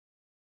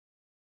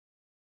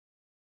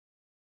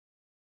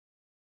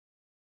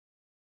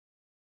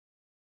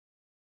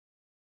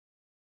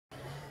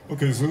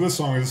Okay, so this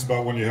song is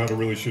about when you had a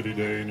really shitty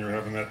day and you're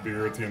having that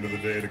beer at the end of the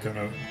day to kind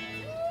of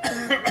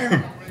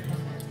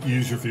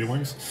ease your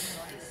feelings.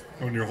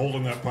 And when you're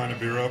holding that pint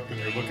of beer up and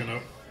you're looking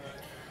up,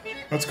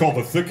 that's called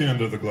the thick end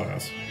of the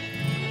glass.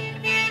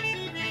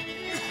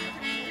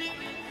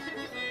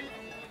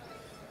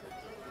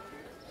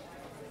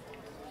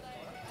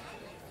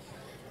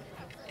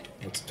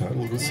 That's the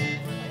title of this song.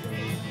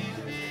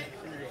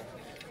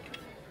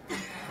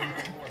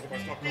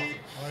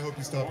 I hope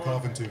you stop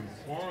coughing too.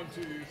 1,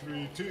 2,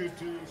 3, 2,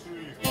 2, 3.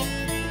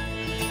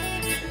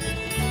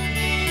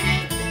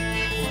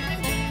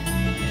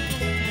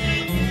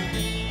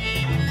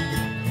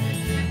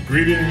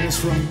 Greetings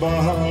from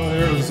Baja,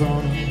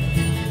 Arizona,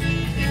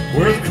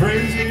 where the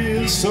crazy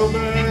is so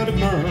bad it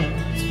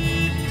burns,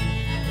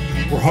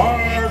 where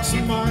hearts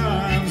and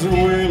minds are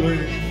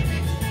wailing,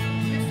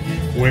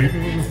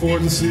 waiting for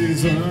the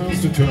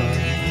seasons to turn.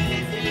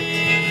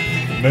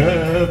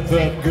 Met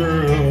that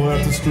girl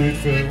at the street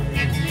fair,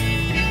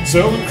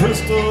 selling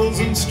crystals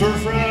and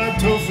stir-fried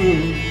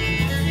tofu.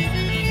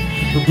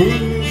 Her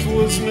booth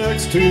was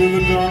next to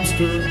the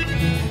dumpster.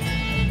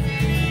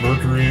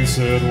 Mercury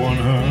said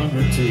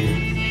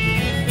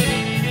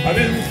 102. I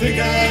didn't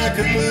think I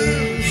could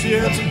lose. She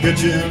had some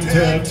bitchin'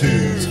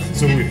 tattoos.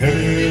 So we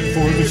headed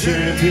for the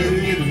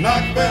shanty to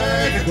knock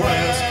back a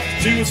glass.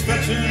 She was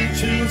fetching,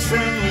 she was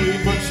friendly,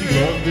 but she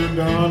loved her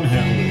Don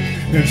Henley.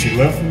 And she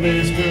left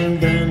me staring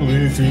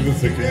dandy through the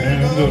thick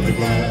end of the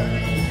glass.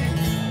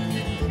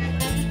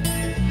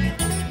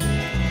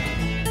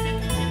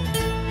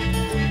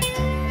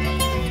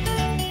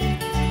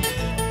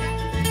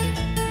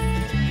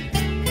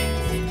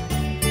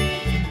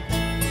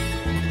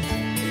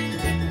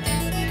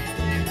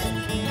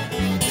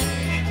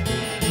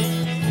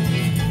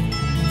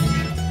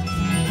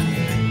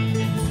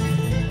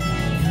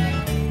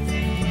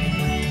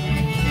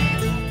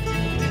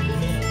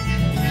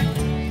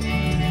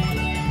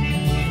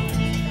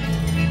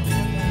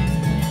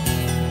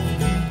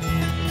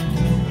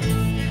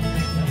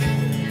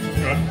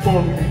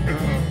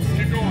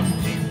 Keep going.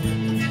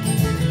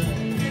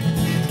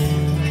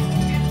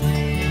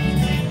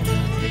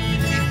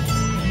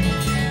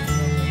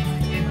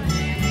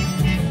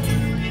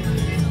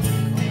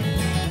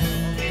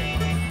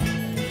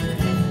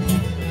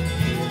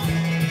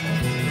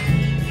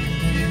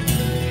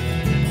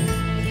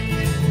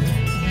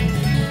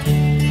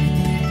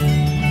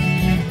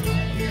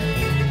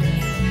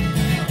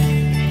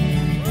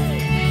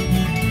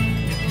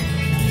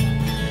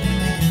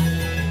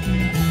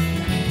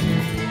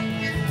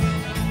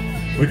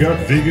 We got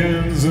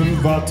vegans and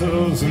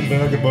vatos and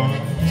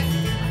vagabonds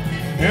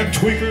and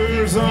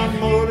tweakers on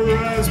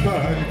motorized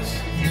bikes.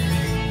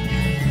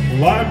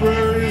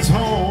 Libraries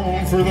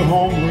home for the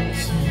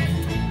homeless,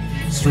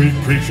 street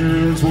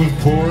preachers with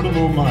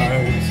portable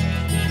mics,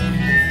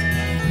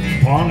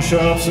 pawn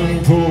shops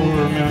and poor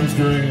men's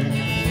dreams,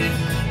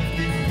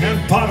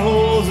 and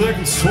potholes that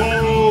can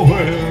swallow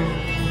well.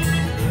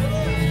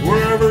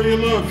 Wherever you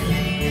look,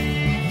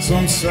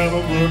 some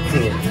Saddlebrook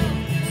crook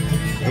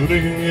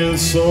hooting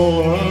his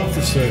soul up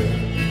for sale.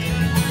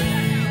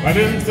 I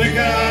didn't think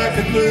I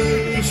could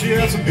lose. She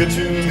had some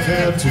bitchin'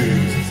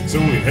 tattoos. So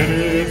we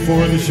headed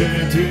for the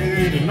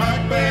shanty to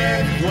knock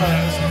back a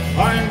glass.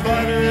 I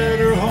invited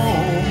her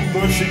home,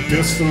 but she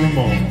dissed the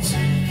Ramones.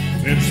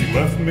 And she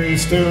left me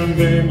staring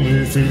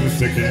vainly through the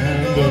thick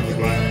end of the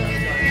glass.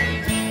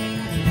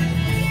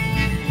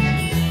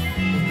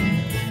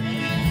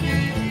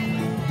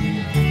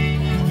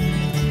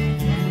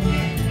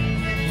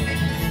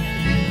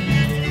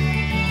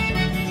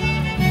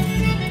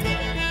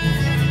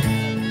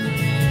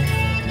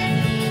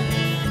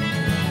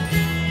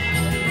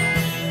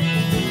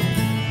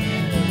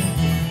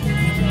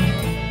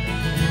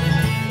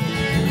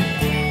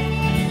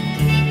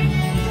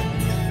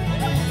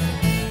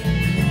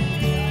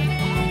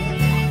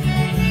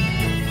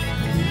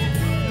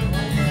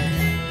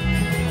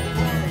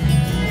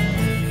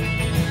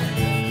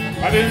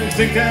 I didn't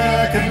think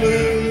I could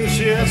lose.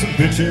 She had some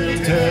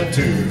bitchin'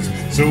 tattoos.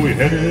 So we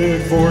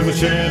headed for the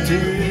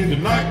shanty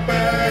to knock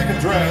back a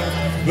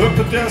draft. The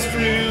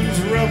pedestrians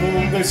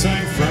reveled, they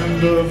sang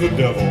Friend of the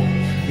Devil.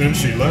 Then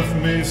she left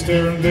me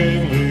staring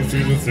vainly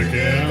through the thick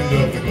end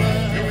of the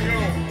glass. Here we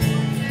go.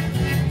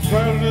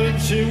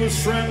 Frightened, she was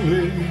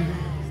friendly,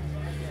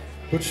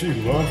 but she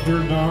loved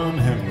her Don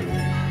Henley.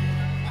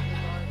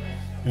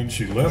 And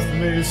she left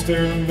me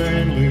staring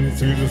vainly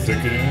through the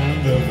thick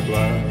end of the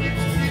glass.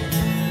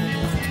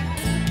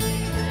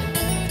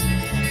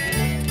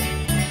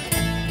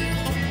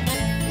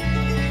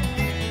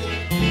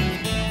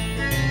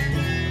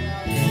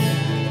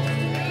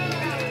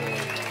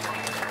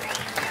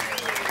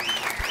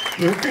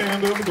 Thick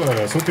end of the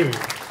glass. Okay. We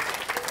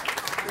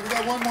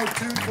got one more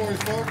tune for you,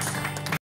 folks.